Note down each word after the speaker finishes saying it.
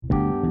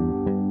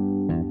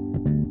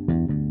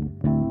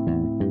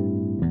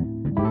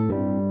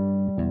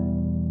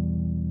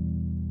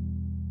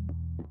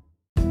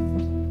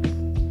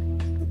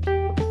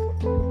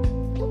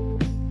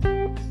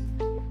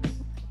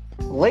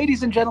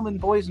Ladies and gentlemen,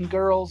 boys and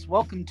girls,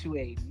 welcome to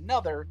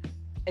another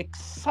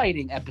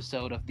exciting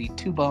episode of the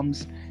Two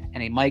Bums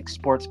and a Mic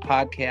Sports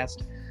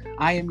Podcast.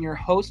 I am your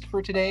host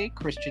for today,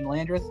 Christian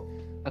Landreth,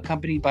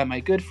 accompanied by my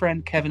good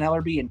friend Kevin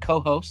Ellerby and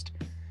co-host.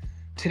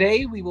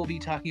 Today we will be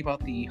talking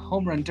about the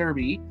Home Run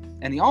Derby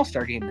and the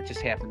All-Star Game that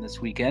just happened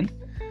this weekend.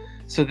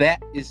 So that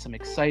is some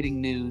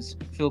exciting news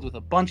filled with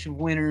a bunch of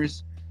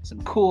winners,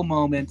 some cool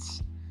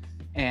moments,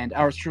 and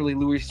ours truly,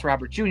 Luis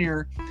Robert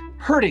Jr.,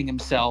 hurting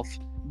himself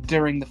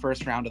during the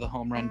first round of the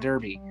Home Run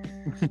Derby.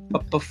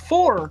 But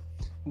before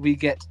we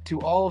get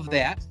to all of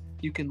that,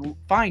 you can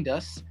find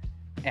us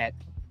at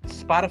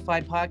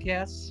Spotify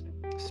Podcasts,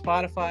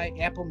 Spotify,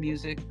 Apple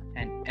Music,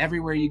 and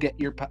everywhere you get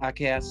your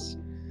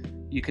podcasts.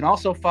 You can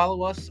also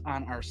follow us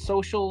on our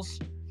socials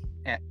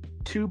at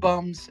Two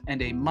Bums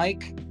and a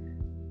Mic.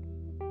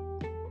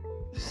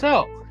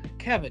 So,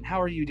 Kevin,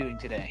 how are you doing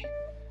today?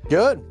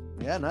 Good.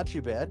 Yeah, not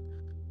too bad.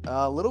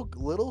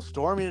 Little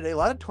stormy today. A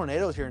lot of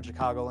tornadoes here in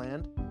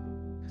Chicagoland.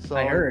 So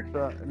I heard.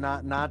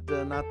 Not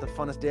the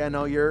funnest day. I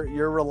know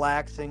you're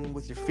relaxing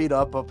with your feet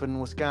up in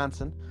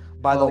Wisconsin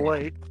by the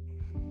lake.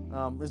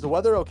 Is the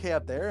weather okay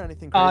up there?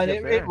 Anything crazy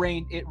up there?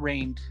 It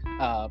rained.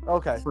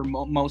 Okay. For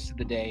most of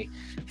the day.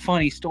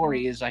 Funny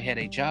story is I had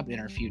a job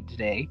interview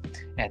today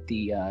at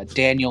the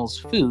Daniel's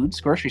Foods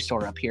grocery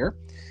store up here,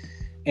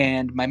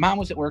 and my mom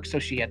was at work, so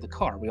she had the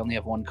car. We only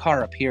have one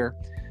car up here,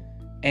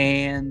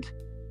 and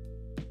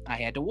I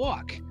had to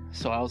walk.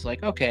 So I was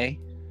like, okay,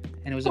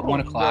 and it was at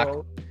 1 o'clock.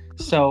 No.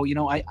 So, you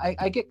know,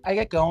 I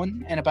get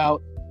going, and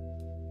about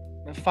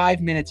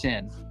 5 minutes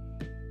in,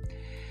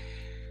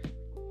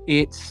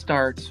 it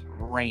starts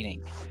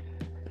raining.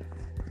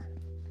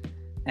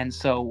 And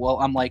so,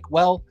 I'm like,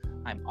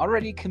 I'm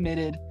already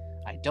committed.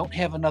 I don't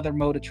have another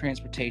mode of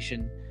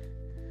transportation.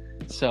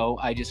 So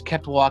I just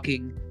kept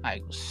walking.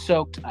 I was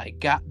soaked. I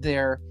got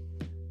there.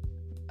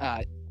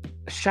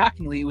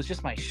 Shockingly, it was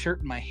just my shirt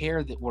and my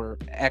hair that were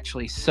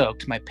actually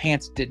soaked. My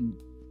pants didn't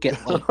get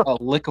a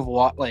lick of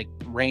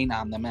rain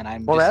on them,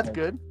 and that's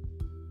good.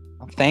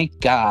 Thank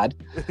God.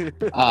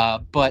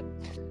 But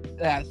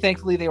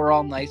thankfully they were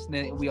all nice, and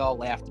then we all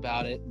laughed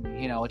about it. And,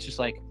 you know, it's just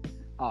like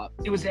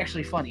it was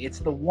actually funny. It's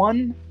the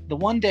one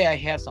day I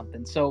have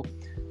something. So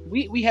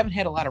we haven't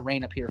had a lot of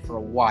rain up here for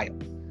a while,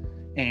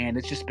 and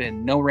it's just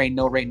been no rain.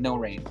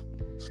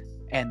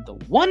 And the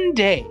one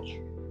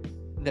day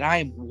that I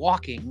am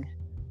walking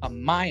a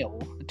mile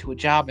to a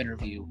job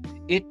interview,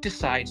 it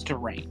decides to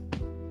rain.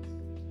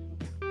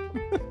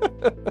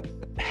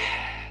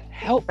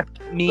 Help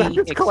me That's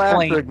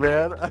explain. Classic,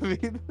 man. I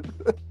mean,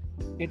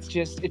 it's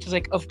just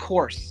like, of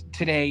course,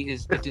 today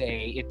is the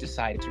day it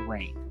decided to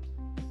rain.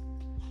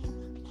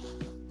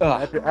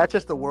 that's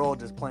just the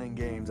world just playing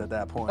games at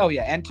that point. Oh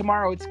yeah, and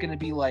tomorrow it's gonna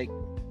be like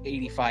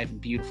 85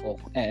 and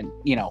beautiful, and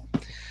you know,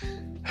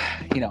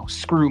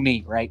 screw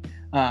me, right?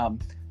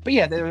 But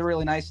yeah, they were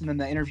really nice, and then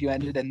the interview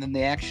ended, and then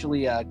they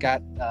actually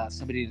got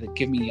somebody to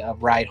give me a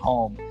ride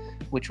home,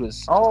 which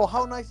was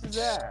how nice is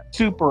that?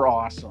 super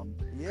awesome.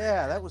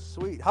 Yeah, that was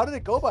sweet. How did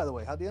it go, by the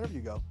way? How'd the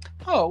interview go?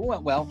 Oh,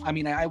 well, I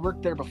mean, I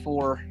worked there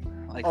before,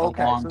 a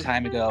long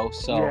time ago,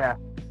 so... Yeah.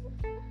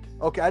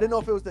 Okay, I didn't know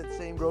if it was that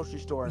same grocery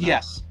store or not.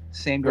 Yes,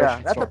 same grocery store.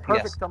 Yeah, that's a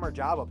perfect summer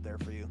job up there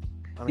for you.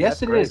 I mean,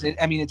 yes, it is.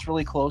 It's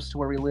really close to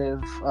where we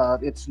live.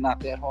 It's not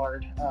that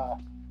hard,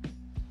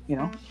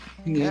 Yeah,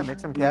 make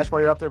some cash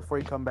while you're up there before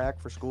you come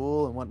back for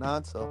school and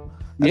whatnot, so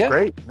that's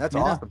great. That's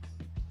awesome.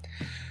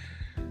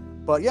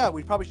 But yeah,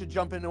 we probably should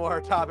jump into our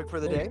topic for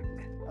the day.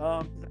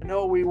 I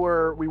know we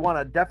want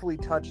to definitely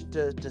touch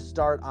to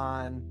start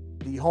on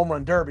the Home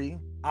Run Derby.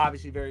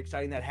 Obviously, very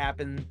exciting that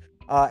happened.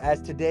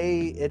 As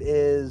today it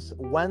is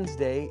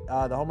Wednesday,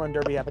 the Home Run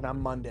Derby happened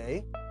on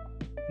Monday.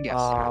 Yes.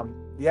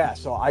 Yeah.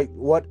 So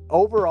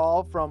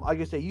overall from, like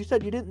I say, you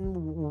said you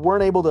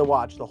weren't able to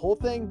watch the whole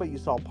thing, but you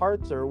saw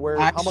parts, or where?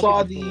 I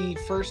saw the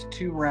first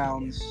two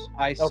rounds.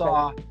 I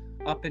saw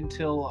up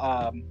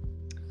until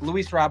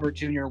Luis Robert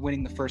Jr.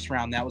 winning the first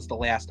round. That was the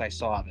last I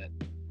saw of it.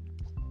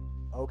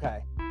 Okay.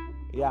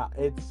 Yeah,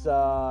 it's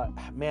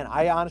man,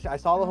 I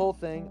saw the whole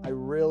thing. I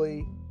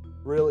really,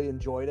 really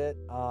enjoyed it.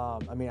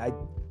 I mean,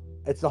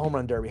 it's the Home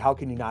Run Derby. How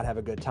can you not have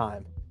a good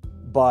time?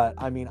 But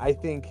I mean, I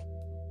think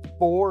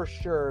for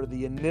sure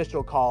the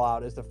initial call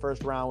out is the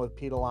first round with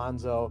Pete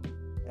Alonso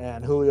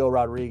and Julio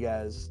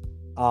Rodriguez.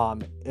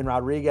 And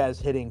Rodriguez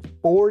hitting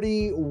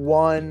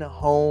 41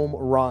 home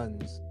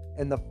runs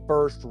in the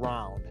first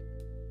round.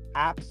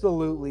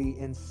 Absolutely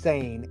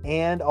insane,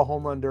 and a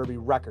Home Run Derby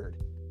record.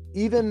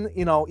 Even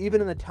in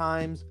the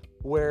times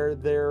where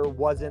there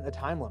wasn't a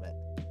time limit,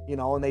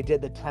 and they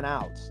did the 10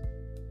 outs.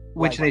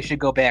 Which they should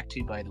go back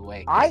to, by the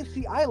way. I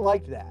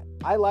liked that.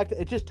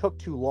 It just took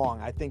too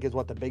long, I think, is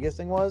what the biggest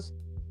thing was.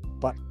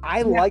 But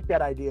I like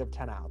that idea of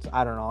 10 outs.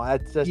 I don't know.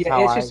 That's just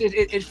how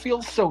it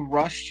feels so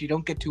rushed. You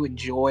don't get to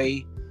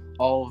enjoy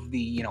all of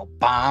the,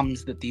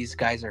 bombs that these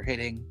guys are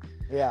hitting.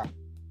 Yeah.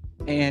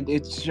 And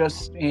it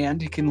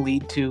can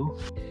lead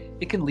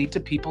to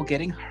people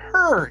getting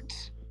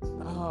hurt.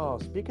 Oh,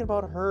 speaking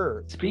about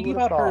hurt.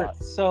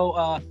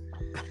 So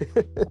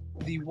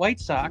the White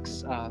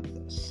Sox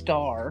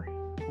star,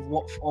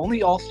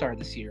 only All-Star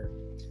this year,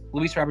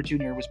 Luis Robert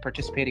Jr. was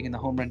participating in the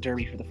Home Run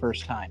Derby for the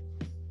first time.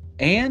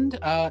 And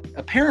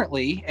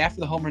apparently, after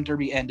the Home Run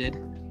Derby ended,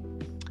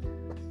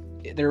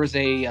 there was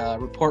a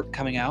report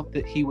coming out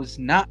that he was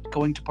not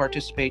going to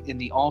participate in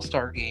the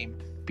All-Star game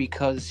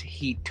because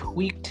he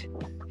tweaked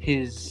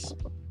his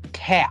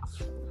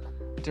calf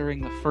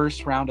during the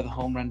first round of the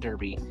Home Run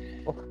Derby.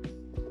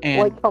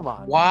 And like, come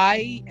on.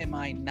 Why am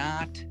I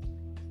not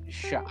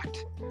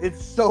shocked?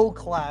 It's so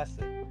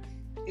classic.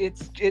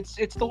 It's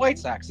the White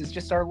Sox. It's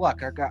just our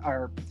luck.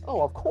 Our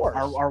oh, of course.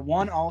 Our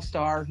one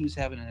All-Star who's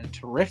having a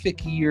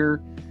terrific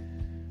year.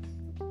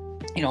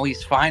 You know,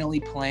 he's finally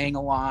playing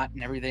a lot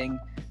and everything.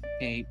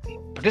 He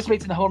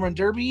participates in the Home Run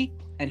Derby,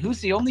 and who's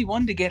the only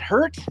one to get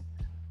hurt?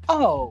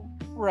 Oh,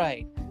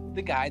 right.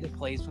 The guy that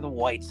plays for the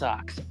White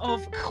Sox.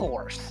 Of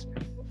course.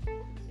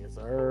 Yes,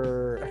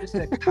 sir. Just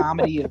a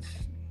comedy of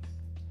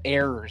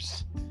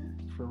errors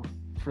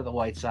for the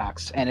White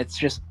Sox, and it's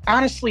just,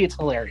 honestly, it's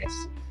hilarious.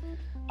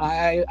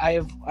 I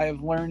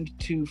have learned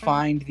to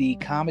find the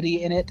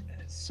comedy in it,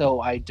 so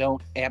I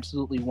don't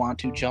absolutely want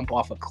to jump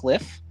off a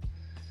cliff.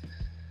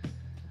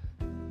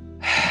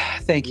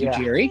 Thank you,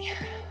 Jerry.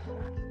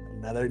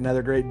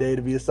 Another great day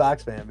to be a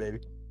Sox fan, baby.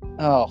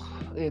 Oh,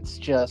 it's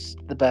just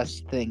the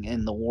best thing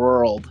in the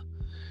world.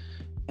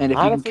 And if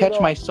honestly, you can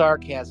catch my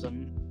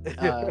sarcasm,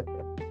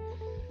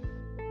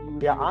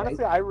 yeah,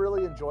 honestly, I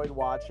really enjoyed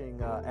watching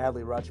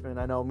Adley Rutschman.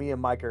 I know me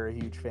and Mike are a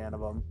huge fan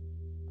of him.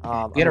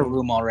 Get a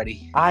room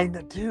already.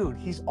 Dude,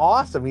 he's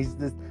awesome. He's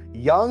this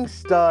young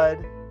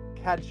stud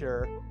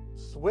catcher,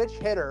 switch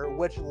hitter,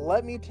 which,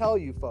 let me tell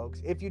you,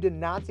 folks, if you did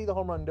not see the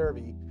Home Run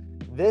Derby,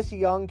 this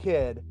young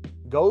kid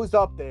goes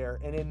up there,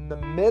 and in the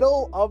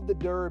middle of the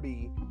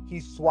Derby, he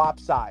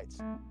swaps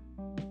sides,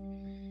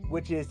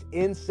 which is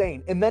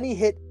insane. And then he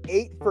hit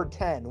 8 for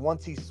 10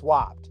 once he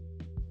swapped.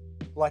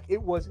 Like,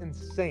 it was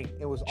insane.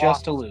 It was just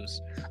awesome. To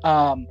lose.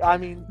 I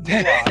mean,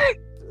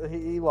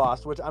 he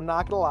lost, which I'm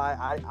not gonna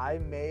lie. I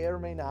may or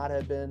may not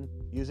have been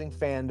using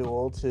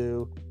FanDuel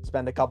to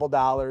spend a couple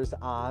dollars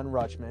on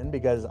Rutschman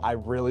because I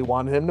really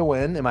wanted him to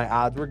win, and my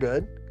odds were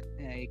good.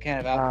 Yeah, you kind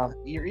of out.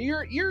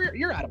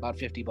 You're out about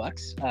 $50.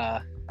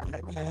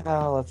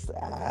 Let's,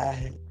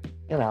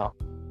 you know,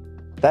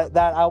 that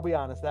I'll be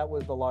honest, that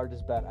was the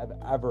largest bet I've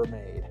ever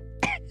made.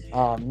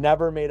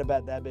 Never made a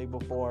bet that big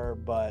before,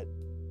 but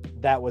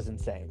that was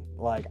insane.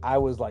 Like, I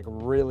was like,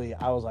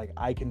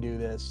 I can do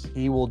this.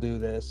 He will do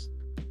this.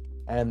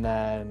 And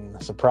then,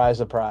 surprise,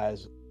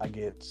 surprise, I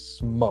get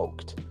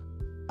smoked.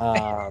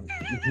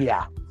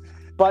 Yeah.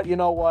 But you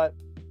know what?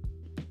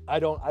 I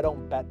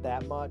don't bet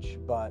that much,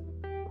 but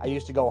I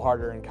used to go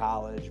harder in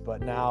college,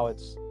 but now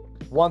it's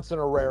once in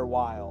a rare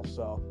while.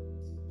 So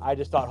I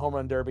just thought Home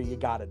Run Derby, you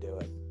got to do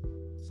it.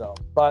 So,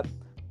 but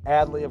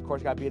Adley, of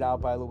course, got beat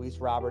out by Luis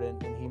Robert,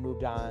 and he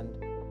moved on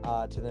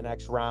to the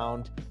next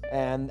round.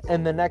 And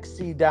the next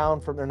seed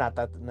down from, or not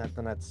the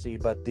next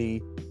seed, but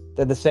the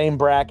same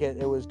bracket,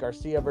 it was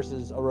Garcia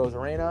versus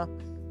Arozarena.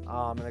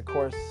 And of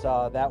course,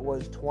 that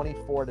was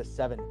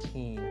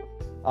 24-17.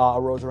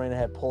 Arozarena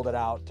had pulled it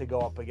out to go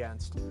up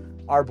against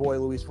our boy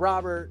Luis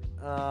Robert.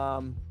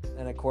 And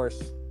of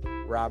course,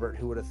 Robert,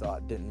 who would have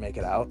thought, didn't make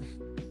it out.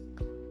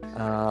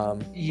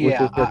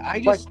 Yeah, I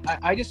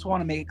just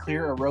want to make it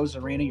clear,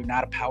 Arozarena, you're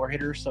not a power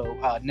hitter, so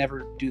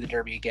never do the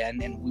Derby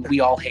again, and we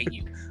all hate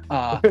you.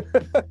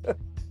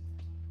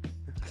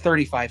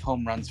 35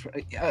 home runs for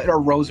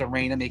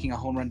Arozarena making a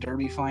Home Run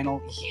Derby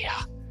final.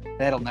 Yeah,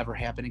 that'll never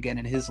happen again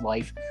in his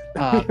life.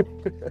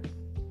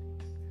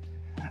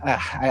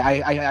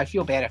 I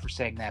feel bad after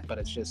saying that, but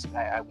it's just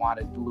I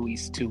wanted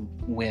Luis to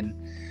win.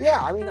 Yeah,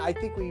 I mean, I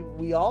think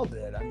we all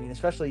did. I mean,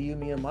 especially you,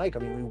 me, and Mike. I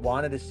mean, we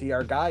wanted to see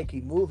our guy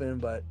keep moving,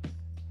 but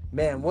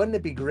man, wouldn't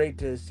it be great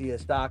to see a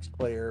Stocks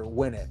player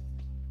win it?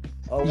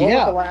 What was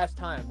the last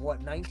time?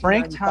 What,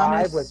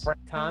 1995 with Frank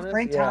Thomas?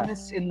 Frank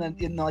Thomas in the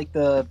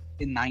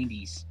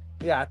 90s.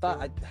 Yeah, I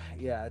thought.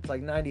 It's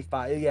like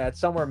 95. Yeah, it's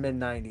somewhere mid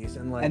 90s,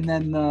 and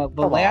then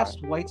the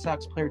last White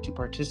Sox player to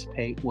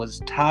participate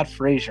was Todd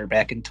Frazier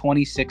back in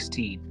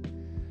 2016.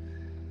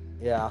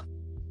 Yeah.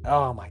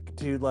 Oh my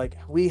dude, like,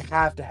 we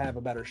have to have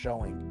a better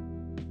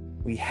showing.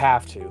 We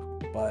have to,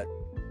 but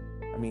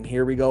I mean,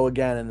 here we go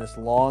again in this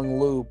long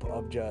loop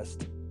of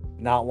just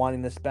not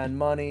wanting to spend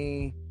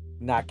money,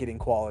 not getting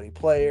quality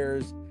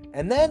players,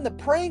 and then the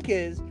prank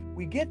is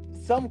we get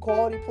some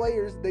quality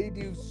players, they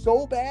do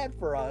so bad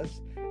for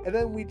us. And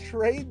then we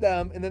trade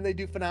them, and then they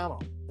do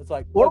phenomenal. It's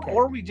like, okay.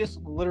 Or we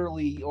just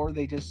literally,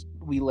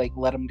 we like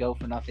let them go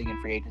for nothing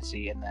in free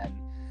agency, and then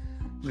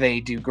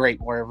they do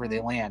great wherever they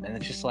land. And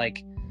it's just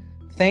like,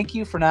 thank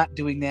you for not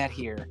doing that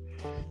here.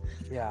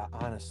 Yeah,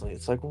 honestly,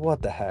 it's like,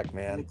 what the heck,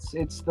 man?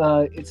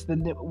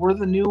 We're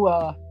the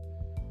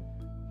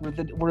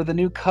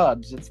new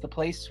Cubs. It's the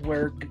place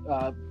where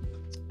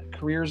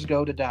careers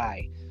go to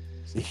die.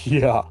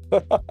 Yeah.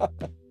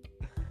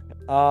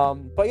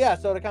 But yeah,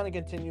 so to kind of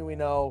continue, we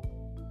know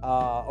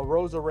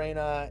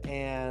Arozarena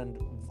and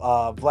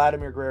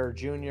Vladimir Guerrero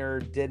Jr.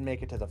 did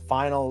make it to the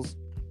finals,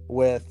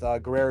 with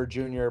Guerrero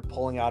Jr.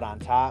 pulling out on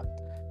top.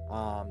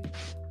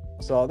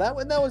 So that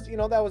was that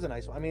was a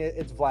nice one. I mean,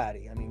 it's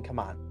Vladdy. I mean, come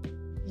on.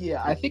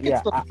 Yeah, I think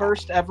it's the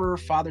first ever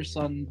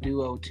father-son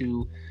duo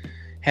to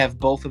have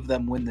both of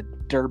them win the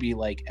Derby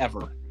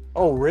ever.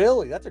 Oh,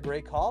 really? That's a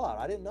great call out.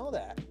 I didn't know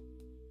that.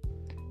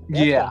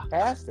 That's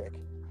fantastic.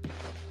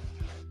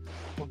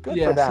 Well, good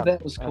for them. So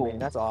that was cool. I mean,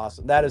 that's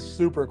awesome. That is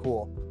super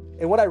cool.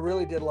 And what I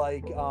really did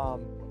like,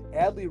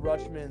 Adley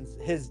Rutschman's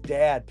his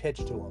dad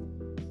pitched to him,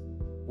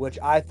 which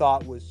I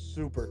thought was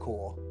super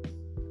cool.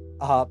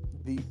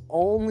 The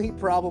only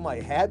problem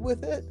I had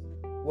with it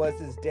was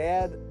his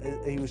dad.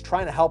 He was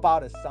trying to help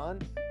out his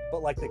son,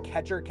 but the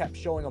catcher kept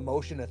showing a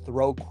motion to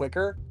throw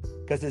quicker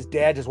because his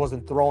dad just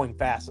wasn't throwing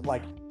fast.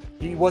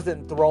 He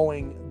wasn't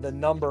throwing the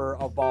number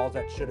of balls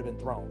that should have been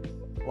thrown.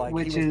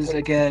 Which is,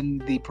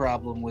 again, the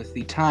problem with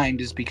the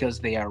timed is because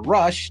they are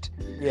rushed.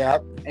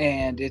 Yep.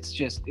 And it's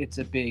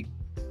a big...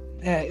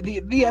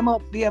 the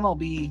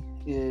MLB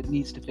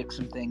needs to fix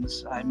some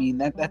things. I mean,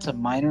 that's a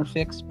minor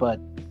fix, but...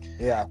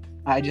 Yeah.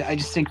 I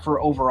just think for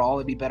overall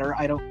it'd be better.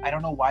 I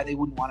don't know why they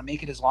wouldn't want to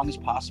make it as long as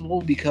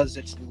possible because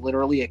it's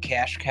literally a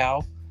cash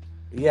cow.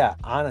 Yeah,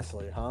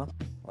 honestly, huh?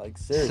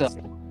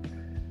 Seriously.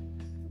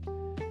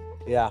 So,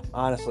 yeah,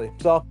 honestly.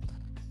 So,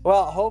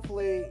 well,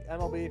 hopefully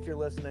MLB, if you're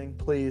listening,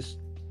 please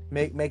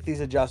make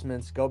these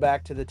adjustments. Go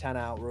back to the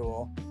 10-out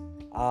rule.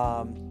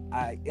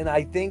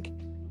 I think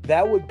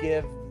that would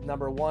give,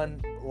 number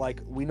one,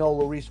 we know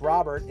Luis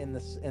Robert in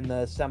the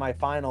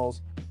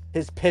semifinals,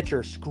 his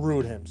pitcher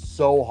screwed him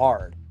so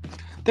hard.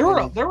 There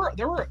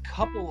were a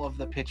couple of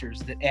the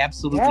pitchers that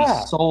absolutely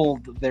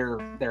sold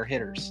their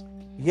hitters.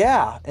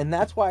 Yeah, and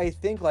that's why I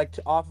think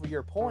off of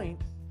your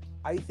point,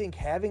 I think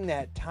having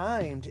that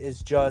timed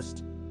is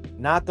just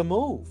not the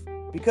move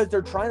because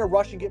they're trying to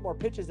rush and get more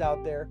pitches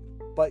out there,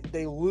 but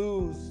they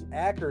lose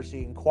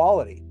accuracy and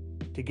quality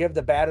to give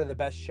the batter the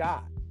best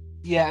shot.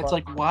 Yeah, it's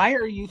why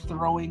are you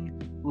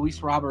throwing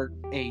Luis Robert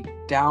a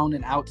down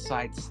and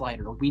outside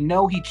slider? We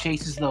know he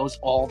chases those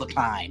all the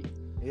time.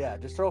 Yeah,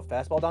 just throw a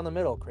fastball down the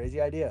middle. Crazy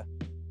idea.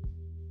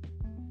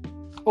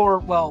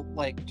 Or,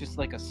 just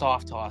a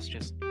soft toss,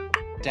 just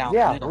down the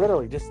middle. Yeah,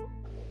 literally, just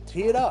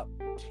tee it up.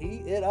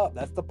 Tee it up.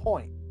 That's the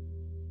point.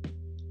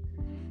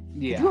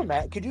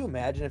 Yeah. Could you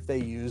imagine if they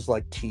use,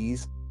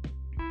 tees?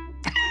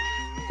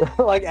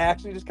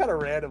 Actually, just kind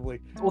of randomly.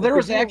 Well, there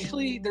was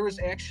actually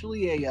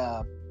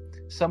a...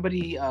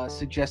 somebody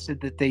suggested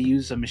that they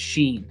use a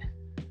machine.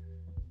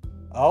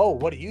 Oh,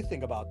 what do you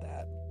think about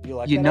that? You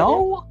like that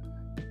idea?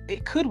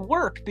 It could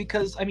work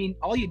because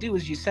all you do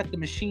is you set the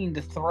machine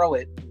to throw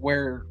it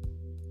where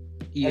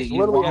you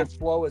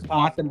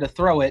want them to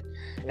throw it,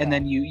 and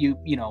then you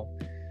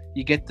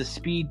get the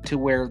speed to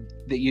where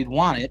that you'd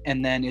want it,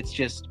 and then it's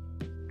just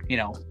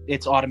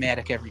it's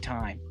automatic every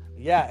time.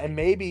 Yeah, and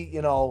maybe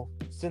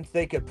since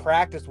they could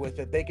practice with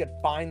it, they could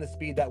find the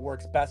speed that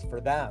works best for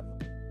them,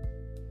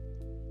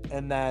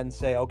 and then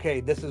say,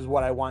 okay, this is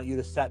what I want you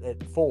to set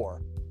it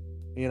for.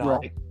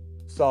 Right.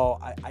 So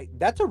I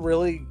that's a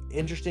really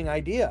interesting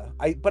idea.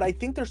 But I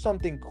think there's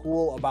something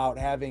cool about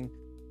having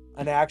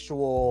an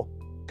actual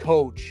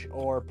coach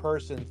or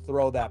person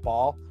throw that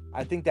ball.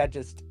 I think that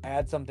just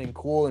adds something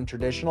cool and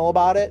traditional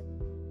about it.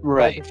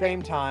 Right. But at the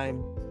same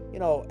time,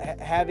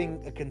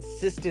 having a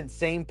consistent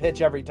same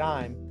pitch every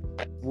time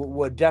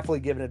would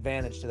definitely give an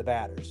advantage to the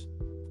batters.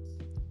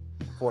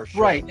 For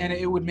sure. Right, and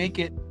it would make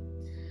it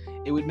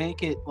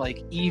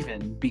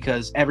even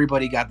because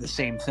everybody got the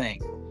same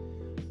thing.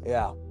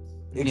 Yeah.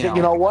 You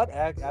know what?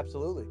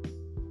 Absolutely.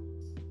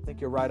 I think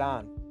you're right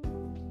on.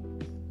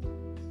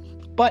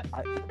 But,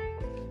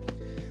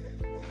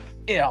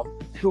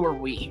 who are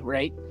we,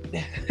 right?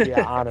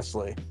 Yeah,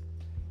 honestly.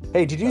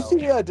 Hey, did you see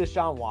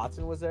Deshaun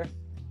Watson was there?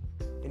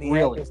 And he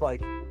had this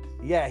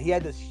he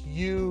had this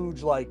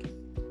huge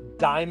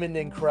diamond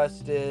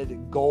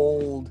encrusted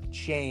gold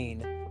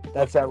chain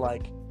that said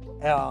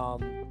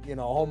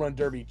home run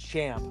derby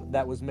champ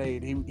that was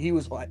made. He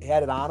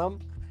had it on him.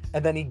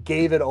 And then he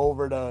gave it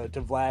over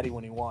to Vladdy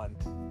when he won.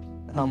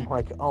 And I'm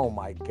like, oh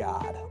my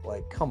God.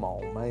 Come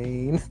on,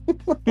 man.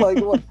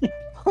 What?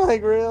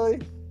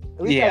 Really?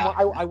 At least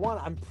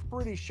I'm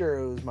pretty sure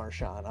it was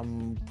Marshawn.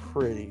 I'm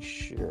pretty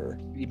sure.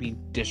 You mean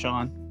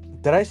Deshaun?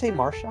 Did I say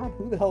Marshawn?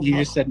 Who the hell? You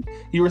just said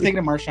you were thinking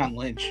of Marshawn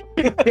Lynch.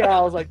 Yeah,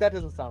 I was like, that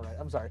doesn't sound right.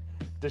 I'm sorry.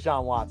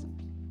 Deshaun Watson.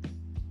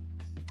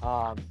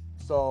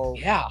 So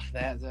yeah,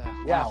 that's so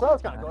that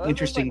was kind of cool.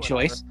 Interesting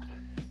choice.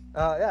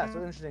 So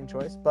interesting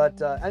choice.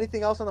 But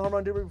anything else on the home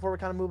run derby before we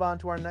kind of move on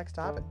to our next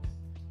topic?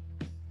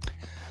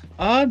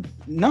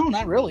 No,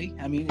 not really.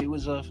 I mean, it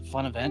was a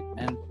fun event,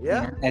 and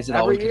as it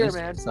every always year, is,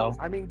 man. So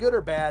good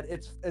or bad,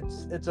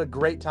 it's a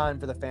great time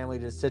for the family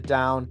to sit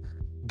down,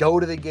 go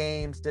to the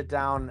game, sit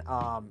down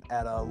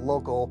at a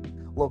local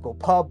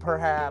pub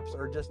perhaps,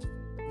 or just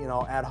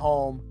at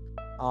home,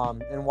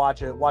 and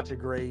watch a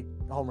great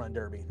home run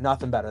derby.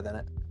 Nothing better than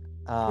it.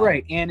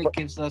 Right, and it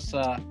gives us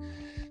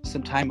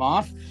some time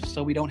off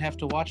so we don't have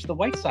to watch the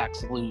White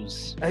Sox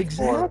lose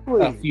exactly for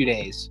a few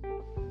days.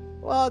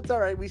 Well, it's all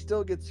right. We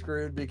still get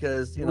screwed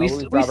because Luis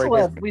we Robert still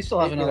gets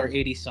have another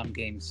ridiculous. 80-some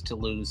games to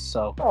lose.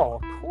 So Oh,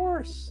 of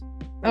course.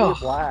 It'll be a oh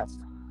blast.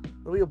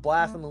 It'll be a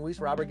blast when Luis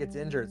Robert gets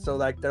injured. So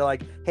they're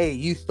like, hey,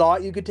 you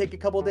thought you could take a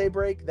couple-day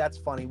break? That's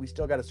funny. We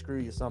still got to screw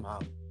you somehow.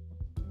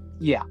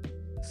 yeah,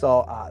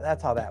 So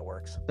that's how that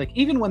works. like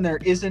even when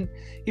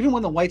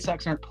the White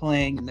Sox aren't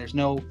playing and there's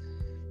no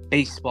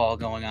baseball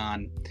going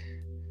on,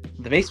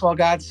 the baseball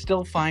gods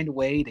still find a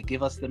way to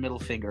give us the middle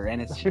finger,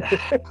 and it's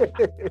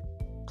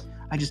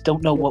I just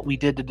don't know what we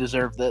did to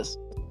deserve this.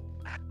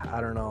 I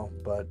don't know,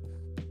 but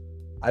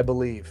I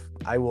believe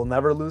I will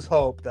never lose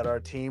hope that our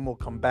team will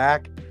come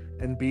back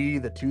and be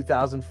the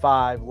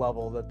 2005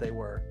 level that they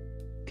were.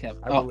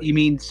 Kev, you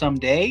mean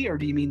someday, or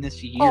do you mean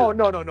this year? Oh,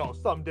 no,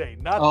 someday,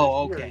 not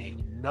this year. Okay.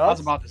 I was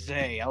about to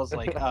say, I was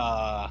like,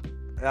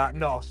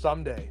 no,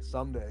 someday.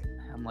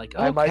 I'm like,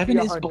 Kevin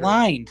is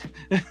blind.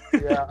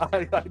 Yeah,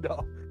 I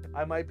know.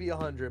 I might be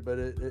 100, but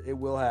it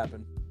will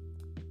happen.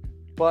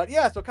 But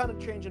yeah, so kind of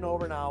changing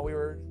over now. We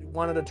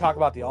wanted to talk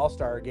about the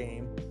All-Star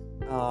game.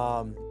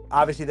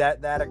 Obviously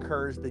that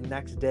occurs the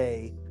next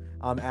day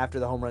after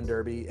the Home Run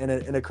Derby, and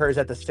it occurs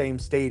at the same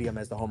stadium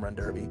as the Home Run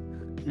Derby.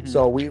 Mm-hmm.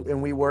 So we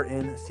were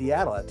in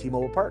Seattle at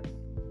T-Mobile Park.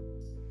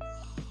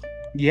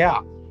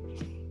 Yeah,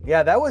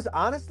 that was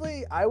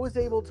honestly, I was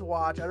able to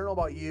watch. I don't know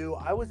about you.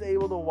 I was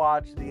able to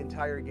watch the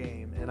entire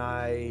game, and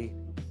I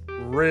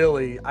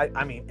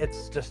mean,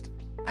 it's just,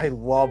 I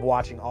love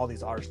watching all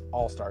these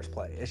All-Stars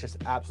play. It's just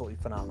absolutely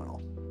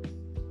phenomenal.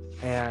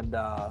 And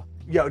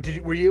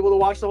were you able to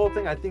watch the whole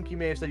thing? I think you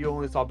may have said you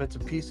only saw bits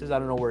and pieces. I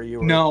don't know where you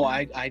were. No,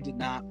 I did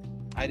not.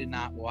 I did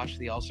not watch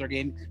the All-Star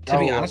game. To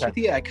be honest with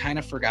you, I kind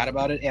of forgot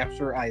about it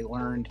after I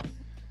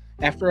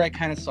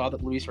kind of saw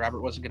that Luis Robert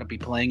wasn't going to be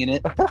playing in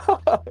it.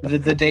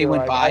 The day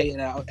went by,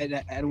 and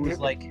it was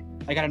like,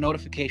 I got a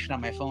notification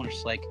on my phone.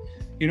 It's like,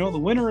 the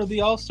winner of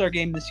the All-Star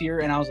game this year.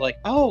 And I was like,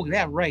 oh,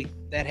 yeah, right.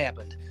 That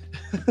happened.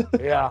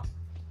 Yeah.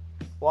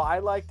 Well,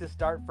 I'd like to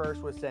start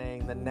first with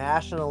saying the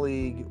National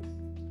League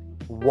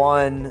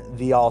won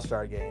the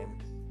All-Star game.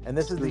 And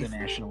this is the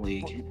National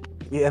League.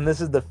 Yeah, and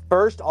this is the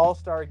first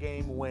All-Star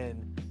game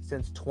win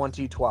since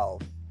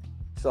 2012.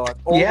 So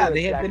they had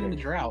been in the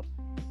drought.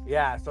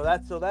 Yeah, so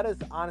that is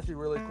honestly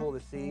really cool to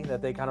see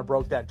that they kind of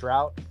broke that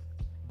drought.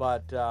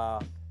 But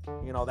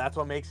that's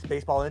what makes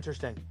baseball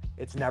interesting.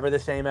 It's never the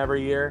same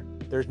every year.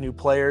 There's new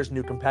players,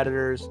 new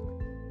competitors,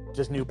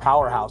 just new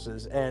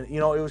powerhouses, and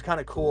it was kind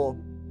of cool.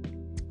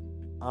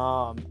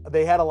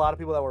 They had a lot of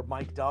people that were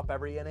mic'd up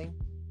every inning.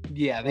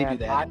 Yeah, they do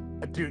that.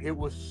 Dude, it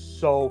was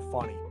so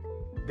funny.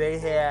 They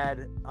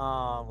had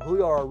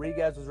Julio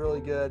Rodriguez was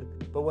really good,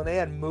 but when they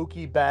had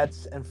Mookie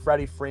Betts and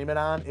Freddie Freeman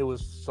on, it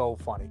was so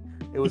funny.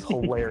 It was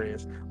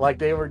hilarious. Like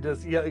they were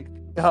just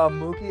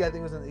Mookie, I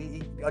think was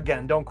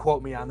again, don't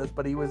quote me on this,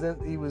 but he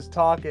was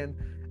talking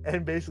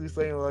and basically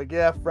saying like,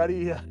 yeah,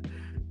 Freddie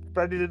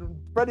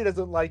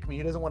doesn't like me.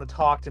 He doesn't want to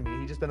talk to me.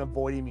 He's just been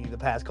avoiding me the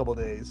past couple of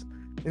days.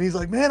 And he's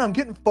like, man, I'm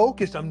getting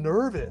focused. I'm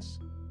nervous.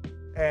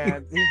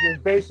 And he's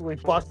just basically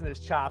busting his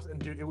chops. And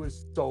dude, it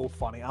was so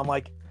funny. I'm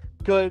like,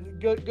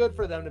 good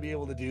for them to be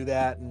able to do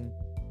that. And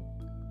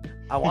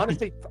I want to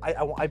say,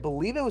 I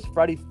believe it was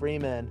Freddie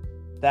Freeman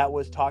that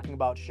was talking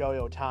about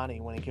Shohei Ohtani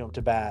when he came up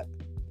to bat.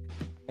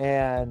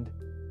 And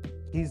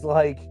he's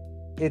like,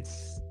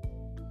 it's,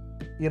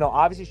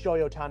 obviously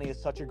Shohei Ohtani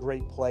is such a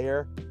great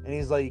player. And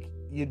he's like,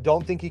 you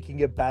don't think he can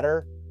get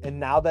better. And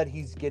now that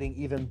he's getting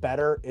even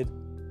better,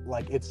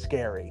 it's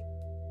scary.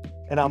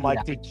 And I'm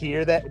like, to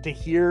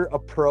hear a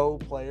pro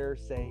player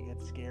say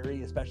it's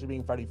scary, especially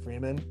being Freddie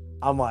Freeman,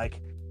 I'm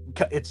like,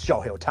 it's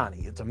Shohei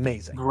Ohtani. It's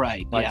amazing.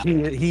 Right. Like,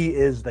 he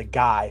is the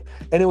guy.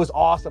 And it was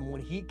awesome.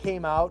 When he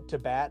came out to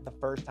bat the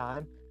first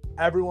time,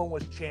 everyone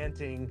was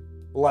chanting,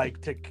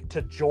 like,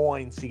 to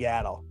join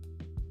Seattle.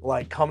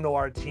 Like, come to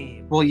our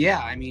team. Well, yeah.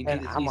 I mean,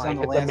 he's on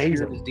the last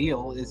year of his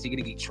deal. Is he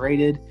going to get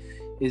traded?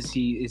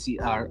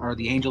 Are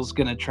the Angels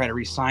going to try to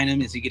re-sign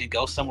him? Is he going to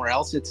go somewhere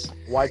else? It's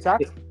White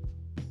Sox?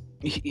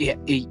 Yeah.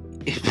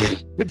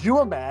 Could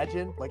you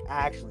imagine? Like,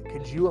 actually,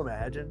 could you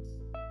imagine?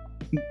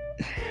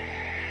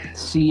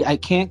 See, I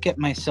can't get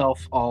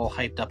myself all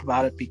hyped up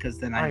about it because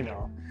then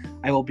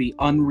I will be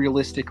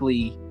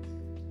unrealistically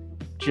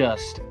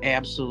just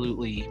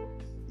absolutely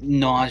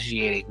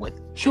nauseating with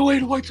Shohei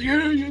the White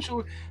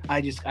Sox.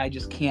 I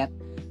just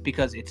can't,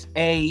 because it's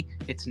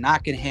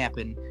not going to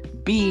happen.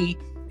 B,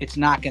 it's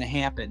not going to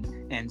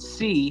happen. And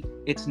C,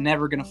 it's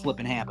never going to flip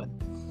and happen.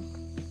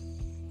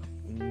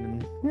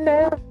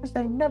 Never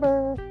say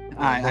never.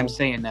 I'm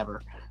saying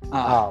never.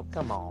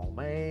 Come on,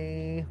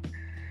 man.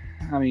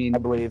 I mean, I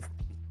believe.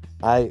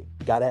 I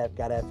gotta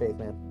have faith,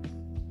 man.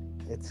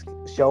 It's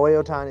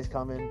Shohei Ohtani's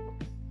coming,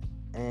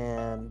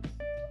 and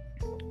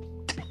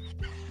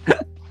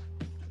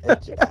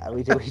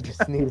we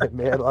just need it,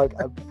 man. Like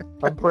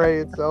I'm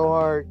praying so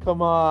hard.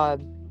 Come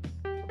on.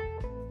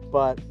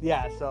 But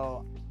yeah,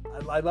 so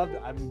I love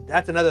it.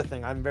 That's another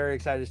thing. I'm very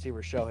excited to see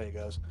where Shohei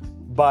goes.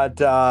 But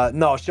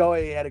no,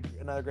 Shohei had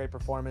another great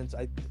performance.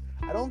 I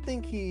don't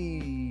think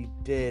he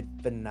did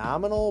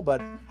phenomenal,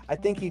 but I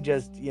think he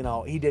just,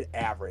 he did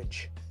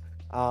average.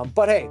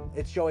 But hey,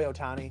 it's Shohei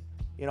Ohtani.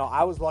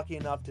 I was lucky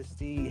enough to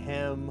see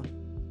him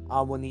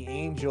when the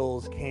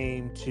Angels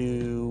came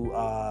to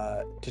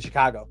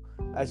Chicago.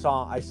 I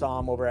saw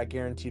him over at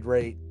Guaranteed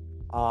Rate.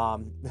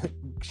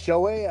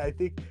 Shohei, I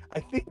think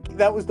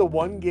that was the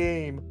one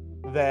game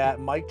that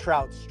Mike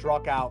Trout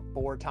struck out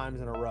 4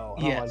 times in a row.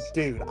 And I'm like,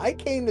 dude, I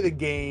came to the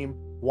game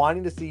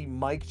wanting to see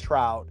Mike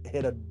Trout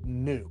hit a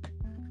nuke.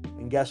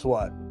 And guess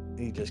what?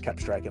 He just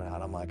kept striking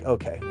out. I'm like,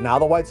 okay, now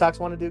the White Sox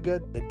want to do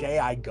good. The day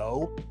I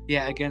go.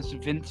 Yeah, against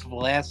Vince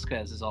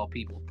Velasquez is all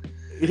people.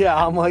 Yeah,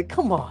 I'm like,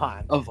 come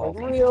on. Of all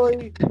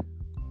really?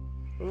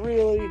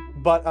 Really?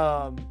 But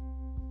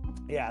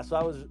yeah,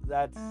 so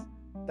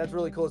that's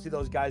really cool to see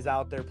those guys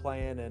out there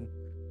playing. And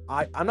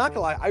I'm not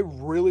gonna lie, I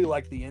really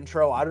like the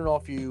intro. I don't know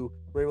if you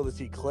were able to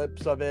see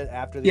clips of it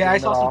after the game. I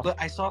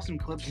saw some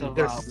clips of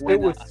it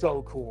was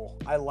so cool.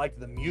 I liked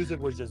the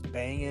music was just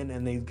banging,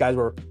 and these guys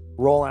were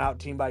rolling out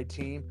team by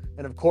team.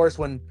 And of course,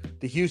 when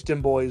the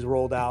Houston boys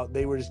rolled out,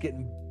 they were just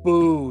getting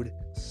booed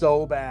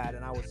so bad,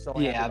 and I was so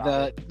happy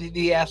about it.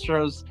 the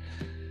Astros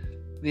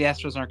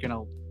aren't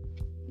gonna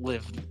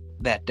live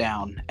that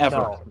down ever.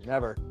 No,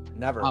 never.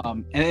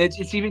 And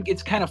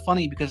it's kind of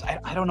funny because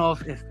I don't know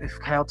if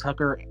Kyle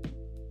Tucker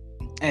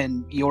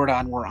and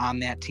Jordan were on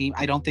that team.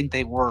 I don't think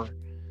they were.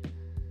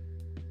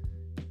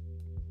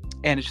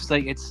 And it's just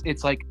like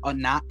it's like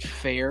not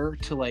fair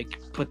to like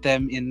put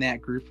them in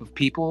that group of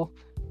people.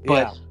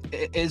 But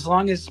as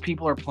long as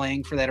people are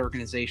playing for that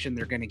organization,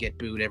 they're going to get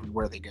booed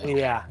everywhere they go.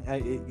 Yeah,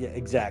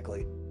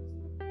 exactly.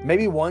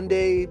 Maybe one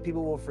day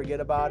people will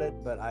forget about it,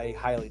 but I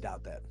highly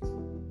doubt that.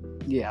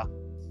 Yeah.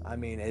 I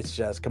mean, it's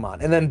just, come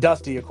on. And then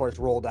Dusty, of course,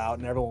 rolled out,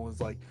 and everyone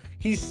was like,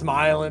 he's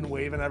smiling,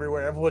 waving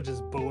everywhere. Everyone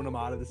just booing him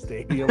out of the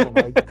stadium.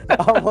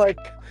 I'm like,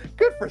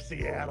 good for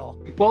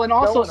Seattle. Well, and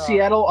also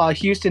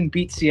Houston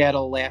beat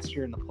Seattle last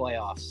year in the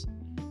playoffs.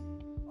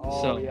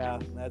 Oh, yeah,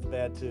 that's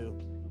bad too.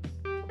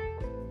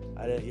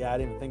 I didn't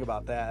even think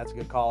about that. That's a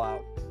good call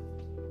out.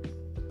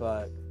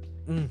 But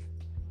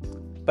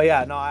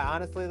yeah, no,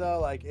 honestly though,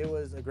 like, it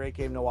was a great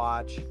game to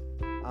watch.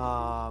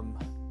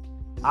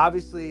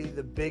 Obviously,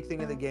 the big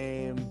thing of the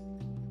game,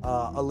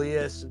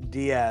 Elias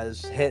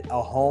Diaz hit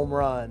a home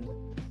run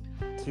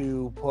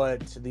to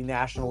put the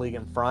National League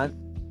in front,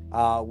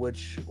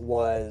 which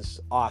was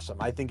awesome.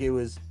 I think it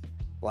was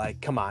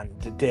like, come on,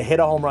 to hit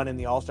a home run in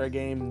the All-Star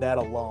game, that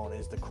alone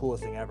is the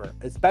coolest thing ever,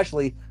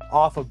 especially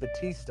off of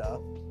Batista,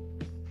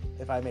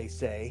 if I may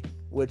say,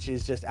 which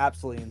is just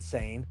absolutely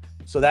insane.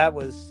 So that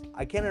was,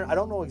 I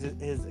don't know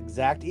his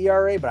exact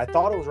ERA, but I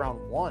thought it was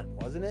around 1,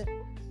 wasn't it?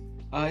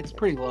 It's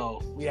pretty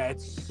low. Yeah,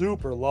 it's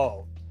super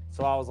low.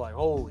 So I was like,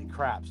 holy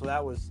crap. So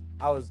that was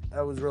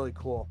really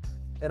cool.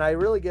 And I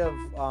really give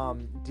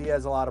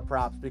Diaz a lot of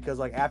props because,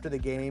 like, after the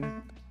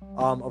game,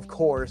 of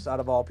course, out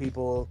of all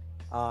people,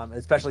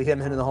 especially him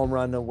hitting the home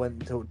run to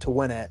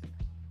win it,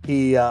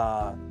 he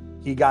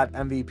got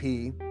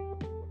MVP.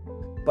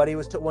 But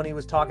when he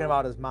was talking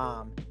about his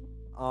mom,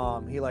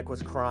 he like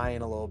was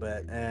crying a little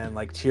bit and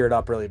like teared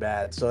up really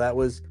bad. So that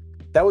was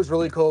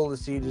really cool to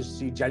see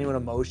genuine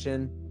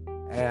emotion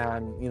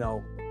and,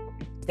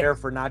 care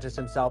for not just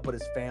himself but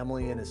his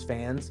family and his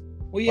fans.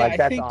 Well, yeah,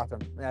 that's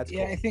awesome. That's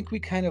cool. Yeah, I think we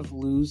kind of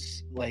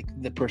lose like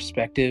the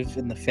perspective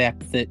and the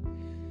fact that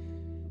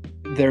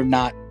they're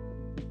not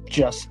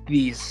just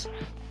these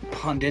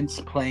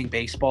pundits playing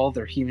baseball;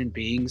 they're human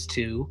beings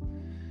too.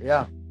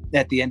 Yeah.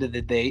 At the end of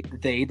the day,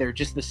 they're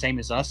just the same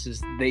as us.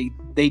 As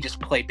they just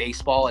play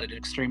baseball at an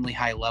extremely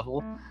high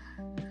level,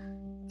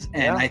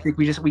 and I think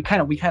we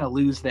kind of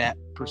lose that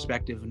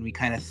perspective, and we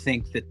kind of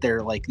think that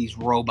they're like these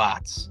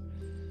robots,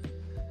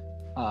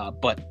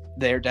 but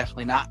they're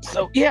definitely not.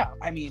 So yeah,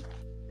 I mean,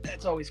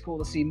 it's always cool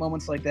to see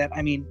moments like that.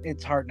 I mean,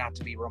 it's hard not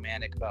to be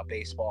romantic about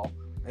baseball.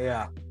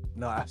 Yeah,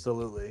 no,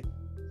 absolutely.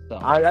 So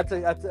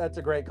that's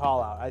a great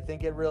call out. I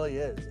think it really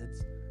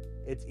is.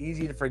 It's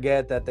easy to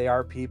forget that they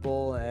are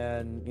people,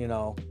 and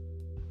a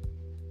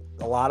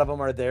lot of them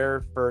are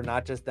there for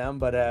not just them,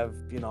 but have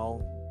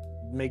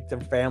make their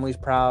families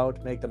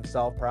proud, make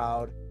themselves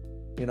proud,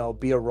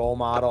 be a role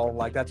model.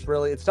 Like,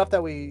 it's stuff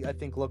that we, I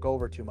think, look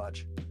over too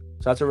much.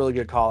 So that's a really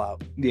good call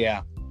out.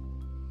 Yeah.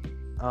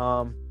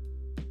 I'm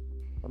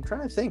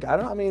trying to think.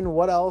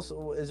 What else?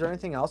 Is there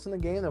anything else in the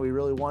game that we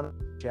really want to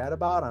chat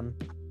about?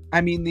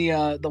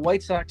 The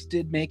White Sox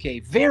did make a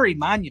very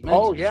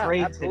monumental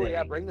trade absolutely. today.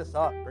 Yeah, bring this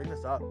up.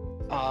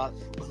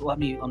 Let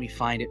me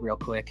find it real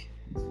quick.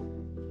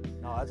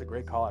 No, that's a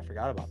great call. I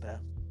forgot about that.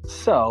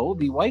 So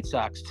the White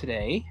Sox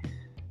today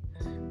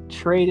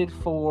traded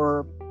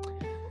for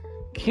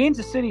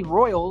Kansas City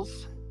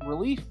Royals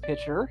relief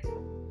pitcher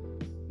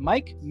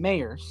Mike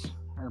Myers,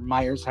 or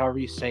Myers, however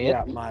you say it.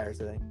 Yeah,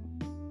 Myers, I think.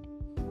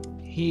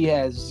 He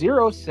has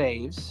 0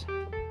 saves.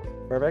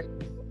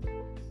 Perfect.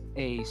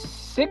 A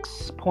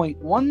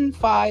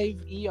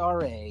 6.15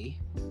 ERA,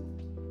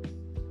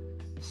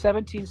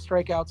 17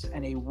 strikeouts,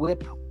 and a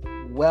WHIP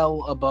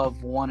well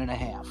above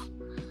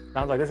 1.5.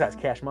 Sounds like this guy's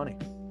cash money.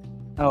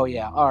 Oh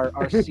yeah,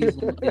 our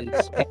season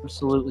is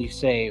absolutely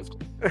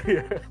saved.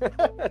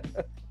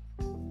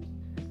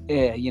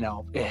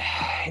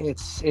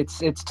 it's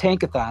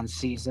tankathon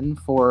season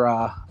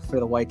for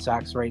the White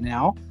Sox right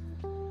now,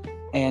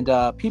 and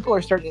people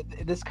are starting.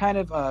 This kind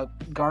of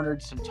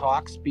garnered some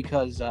talks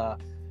because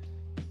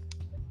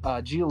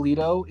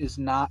Giolito is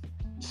not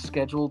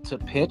scheduled to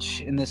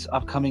pitch in this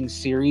upcoming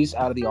series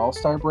out of the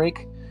All-Star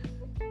break,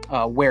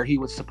 where he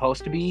was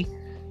supposed to be.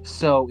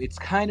 So it's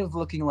kind of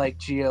looking like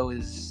Gio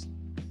is,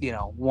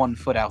 1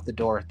 foot out the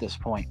door at this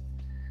point.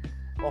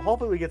 Well,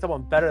 hopefully we get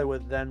someone better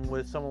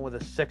than someone with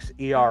a 6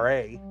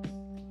 ERA.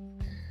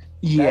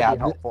 Yeah, that'd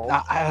be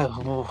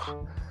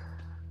helpful.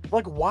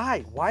 Like,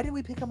 why? Why did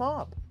we pick him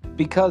up?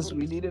 Because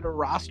we needed a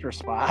roster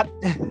spot.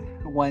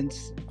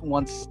 once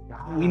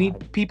we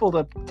need people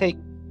to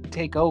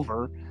take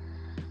over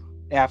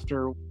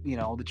after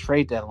the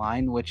trade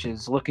deadline, which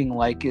is looking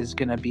like is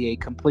going to be a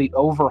complete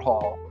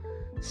overhaul.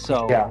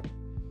 So yeah.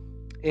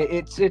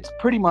 It's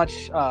pretty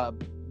much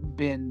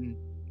been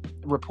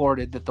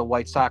reported that the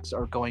White Sox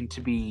are going to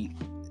be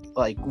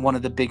like one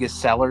of the biggest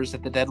sellers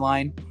at the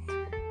deadline,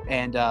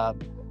 and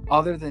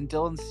other than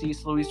Dylan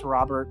Cease, Luis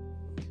Robert,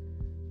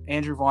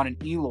 Andrew Vaughn,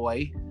 and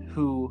Eloy,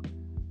 who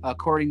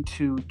according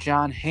to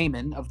John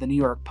Heyman of the New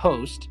York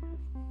Post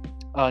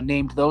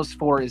named those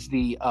 4 as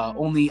the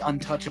only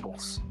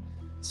untouchables.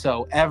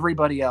 So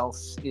everybody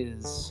else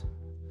is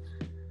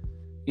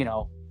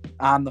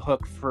on the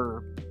hook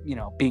for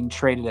being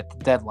traded at the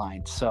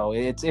deadline. So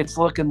it's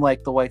looking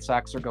like the White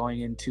Sox are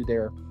going into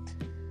their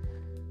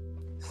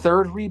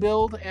 3rd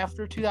rebuild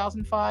after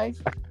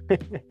 2005.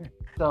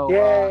 So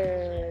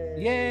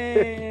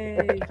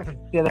yay!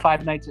 The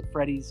 5 Nights at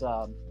Freddy's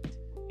 5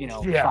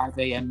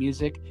 a.m.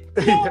 music.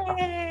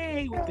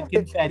 Yay! With the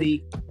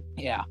confetti.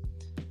 Yeah.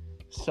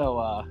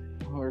 So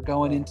we're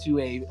going into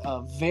a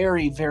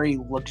very, very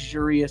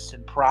luxurious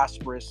and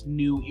prosperous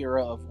new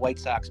era of White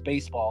Sox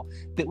baseball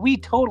that we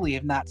totally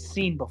have not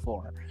seen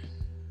before.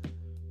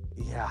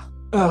 Yeah.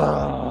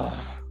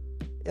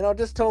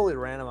 Just totally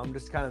random. I'm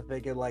just kind of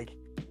thinking, like,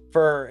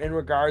 in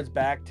regards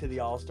back to the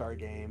All-Star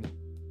game,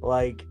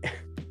 like,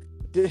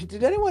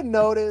 did anyone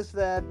notice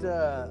that,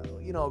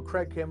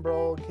 Craig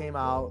Kimbrell came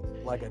out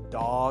like a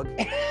dog?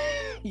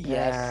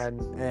 Yes.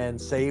 And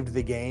saved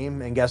the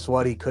game, and guess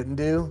what he couldn't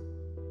do?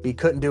 He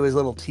couldn't do his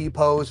little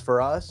T-pose for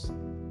us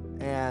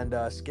and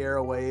scare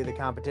away the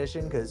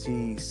competition because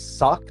he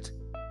sucked.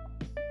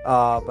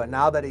 But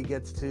now that he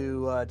gets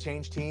to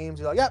change teams,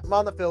 he's like, yep, I'm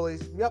on the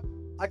Phillies. Yep,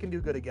 I can do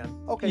good again.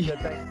 Okay, good,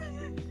 thanks.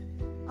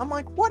 I'm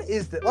like, what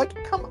is this? Like,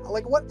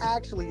 what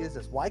actually is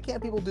this? Why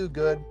can't people do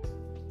good?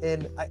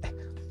 And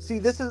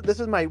this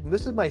is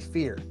my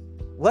fear.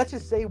 Let's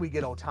just say we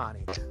get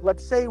Ohtani.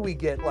 Let's say we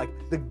get like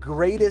the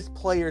greatest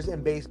players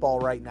in baseball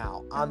right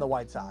now on the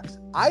White Sox.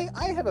 I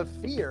have a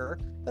fear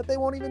that they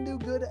won't even do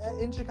good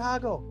in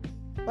Chicago.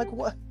 Like,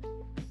 what?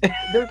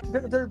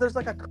 There's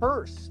like a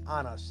curse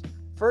on us.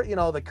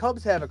 The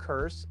Cubs have a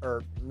curse,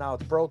 or now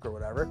it's broke or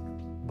whatever.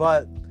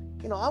 But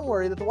I'm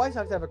worried that the White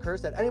Sox have a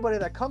curse that anybody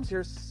that comes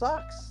here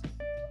sucks.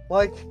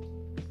 Like,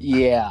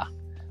 yeah,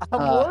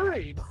 I'm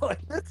worried.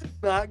 Like, this is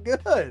not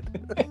good.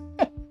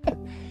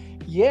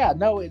 Yeah,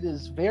 no, it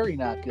is very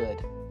not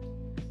good.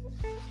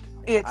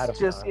 It's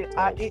just it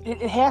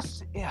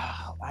has.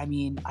 I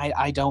mean,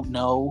 I don't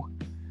know.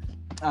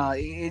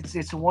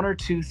 It's one or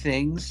two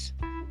things.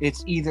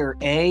 It's either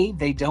A,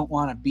 they don't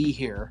want to be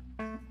here,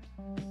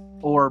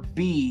 or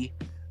B,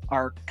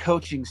 our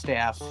coaching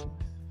staff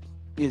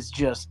is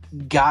just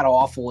god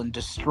awful and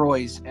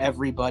destroys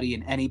everybody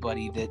and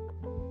anybody that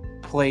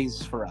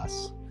plays for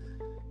us.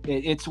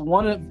 It's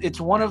one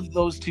of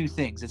those two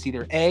things. It's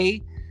either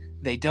A,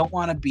 they don't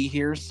want to be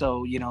here,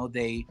 so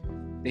they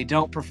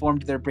don't perform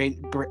to their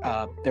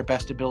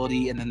best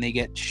ability, and then they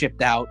get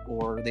shipped out,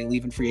 or they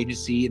leave in free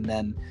agency, and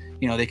then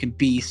they can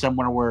be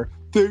somewhere where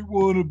they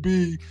want to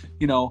be.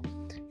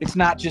 It's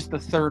not just the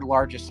third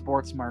largest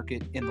sports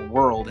market in the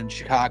world in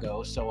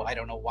Chicago, so I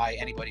don't know why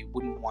anybody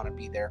wouldn't want to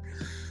be there.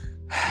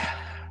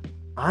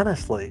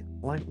 Honestly,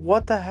 like,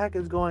 what the heck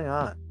is going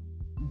on?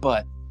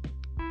 But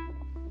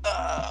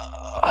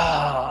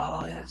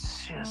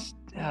it's just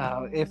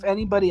if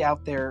anybody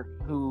out there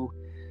who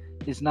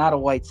is not a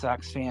White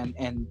Sox fan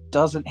and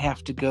doesn't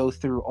have to go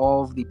through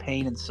all of the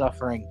pain and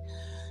suffering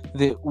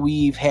that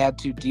we've had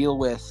to deal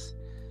with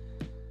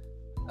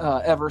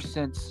ever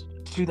since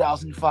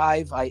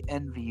 2005, I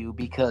envy you,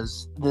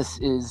 because this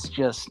is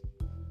just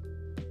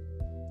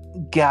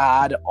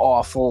god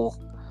awful,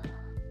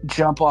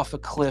 jump off a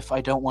cliff,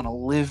 I don't want to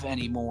live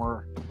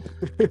anymore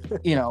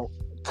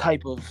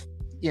type of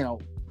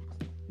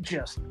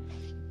just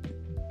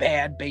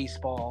bad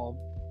baseball.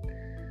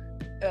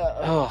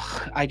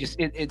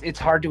 It's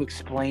hard to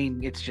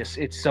explain.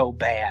 It's so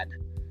bad.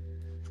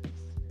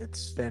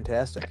 It's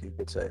fantastic, you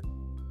could say.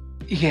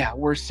 Yeah,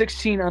 we're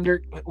 16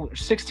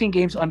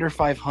 games under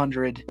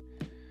 500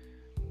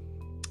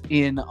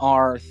 in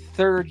our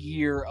third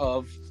year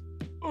of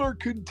our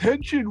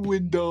contention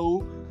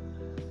window.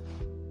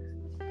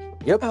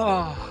 Yep.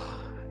 Sounds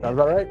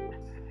about right.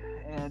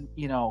 And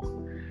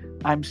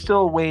I'm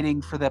still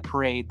waiting for the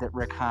parade that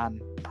Rick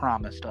Hahn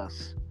promised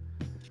us.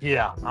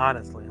 Yeah,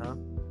 honestly, huh?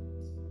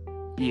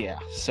 Yeah.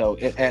 So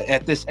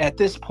at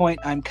this point,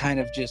 I'm kind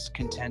of just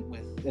content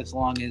with, as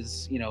long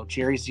as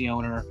Jerry's the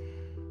owner,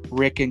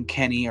 Rick and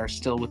Kenny are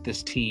still with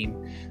this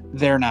team,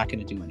 they're not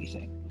going to do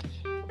anything,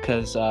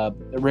 because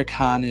Rick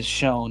Hahn has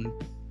shown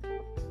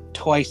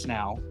twice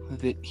now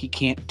that he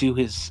can't do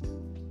his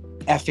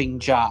effing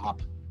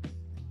job.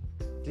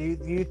 Do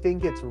you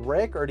think it's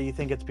Rick, or do you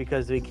think it's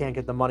because he can't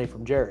get the money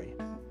from Jerry?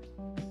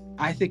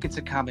 I think it's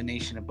a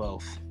combination of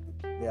both.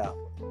 Yeah.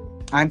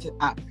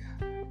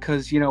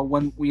 Because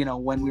when we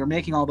were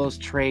making all those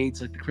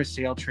trades, like the Chris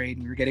Sale trade,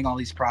 and we were getting all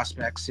these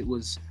prospects, it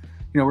was,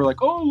 we're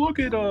like, oh, look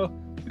at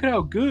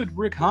how good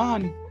Rick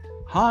Hahn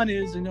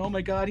is, and oh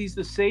my God, he's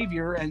the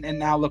savior, and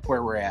now look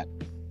where we're at.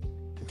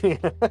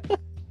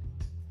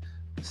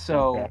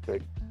 So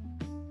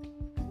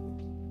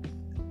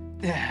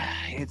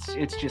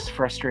it's just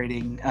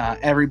frustrating.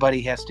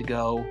 Everybody has to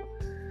go.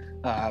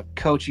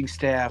 Coaching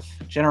staff,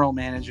 general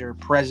manager,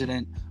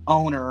 president,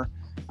 owner.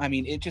 I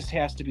mean, it just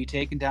has to be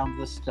taken down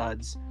to the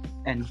studs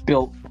and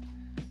built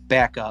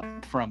back up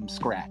from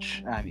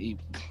scratch. I mean,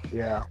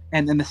 yeah.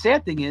 And then the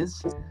sad thing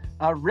is,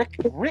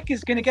 Rick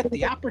is going to get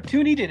the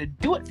opportunity to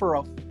do it for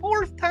a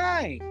fourth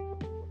time,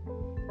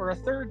 or a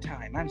third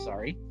time. I'm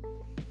sorry.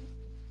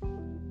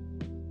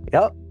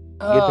 Yep.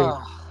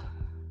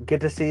 Get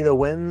to see the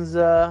wins.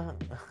 The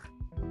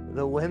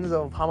wins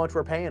of how much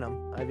we're paying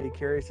him. I'd be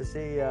curious to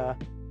see how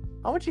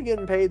much you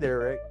getting paid there,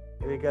 Rick.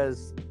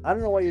 Because I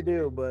don't know what you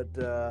do, but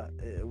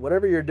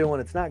whatever you're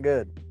doing, it's not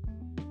good.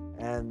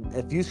 And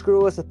if you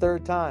screw us a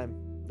third time,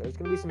 there's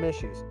going to be some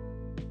issues.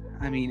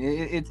 I mean,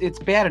 it's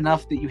bad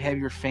enough that you have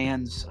your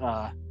fans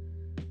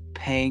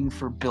paying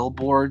for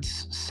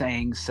billboards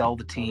saying "sell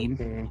the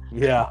team."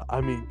 Yeah, I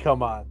mean,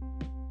 come on.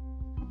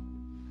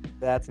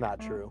 That's not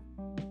true.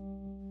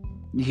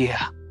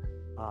 Yeah.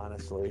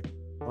 Honestly.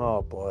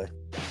 Oh, boy.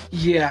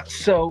 Yeah,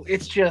 so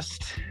it's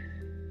just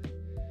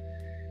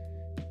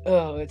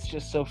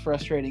so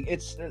frustrating.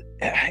 It's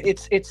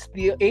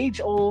the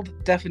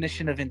age-old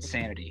definition of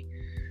insanity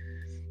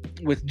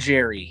with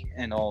Jerry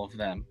and all of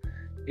them.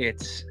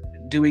 It's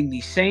doing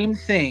the same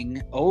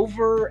thing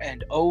over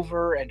and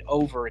over and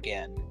over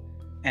again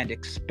and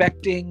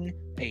expecting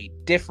a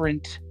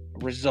different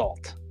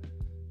result.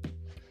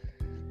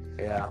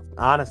 Yeah,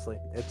 honestly,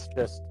 it's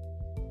just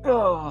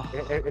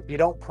if you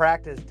don't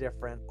practice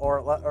different,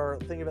 or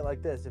think of it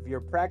like this: if you're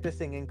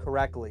practicing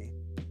incorrectly,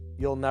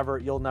 you'll never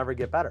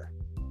get better,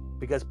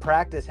 because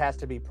practice has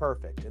to be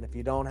perfect, and if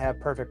you don't have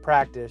perfect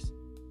practice,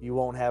 you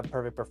won't have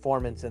perfect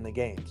performance in the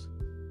games.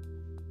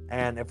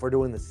 And if we're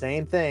doing the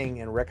same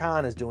thing, and Rick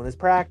Hahn is doing his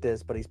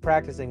practice, but he's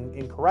practicing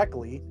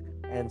incorrectly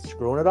and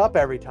screwing it up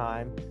every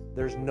time,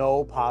 there's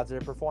no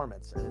positive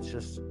performance, and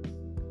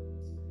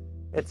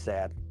it's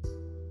sad.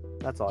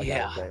 That's all I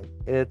gotta say.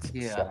 It's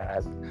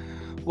sad.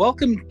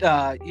 Welcome,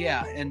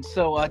 and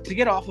so to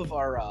get off of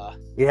our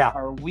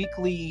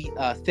weekly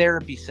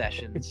therapy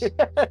sessions,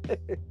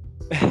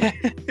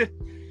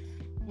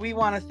 we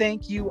want to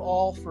thank you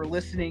all for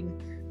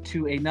listening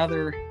to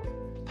another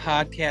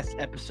podcast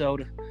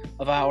episode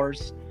of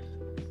ours.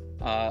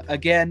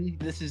 Again,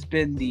 this has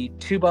been the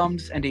Two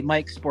Bums and a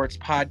Mic Sports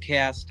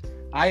Podcast.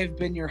 I have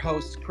been your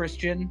host,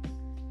 Christian.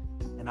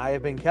 And I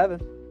have been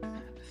Kevin.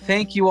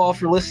 Thank you all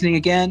for listening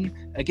again.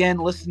 Again,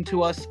 listen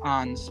to us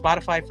on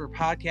Spotify for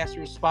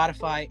podcasters,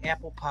 Spotify,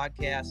 Apple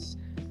Podcasts,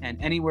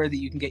 and anywhere that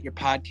you can get your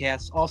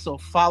podcasts. Also,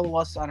 follow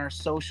us on our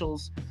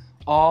socials,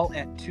 all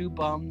at Two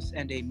Bums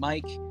and a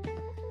Mic.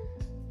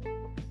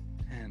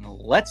 And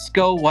let's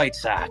go White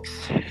Sox.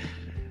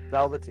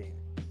 Sell the team.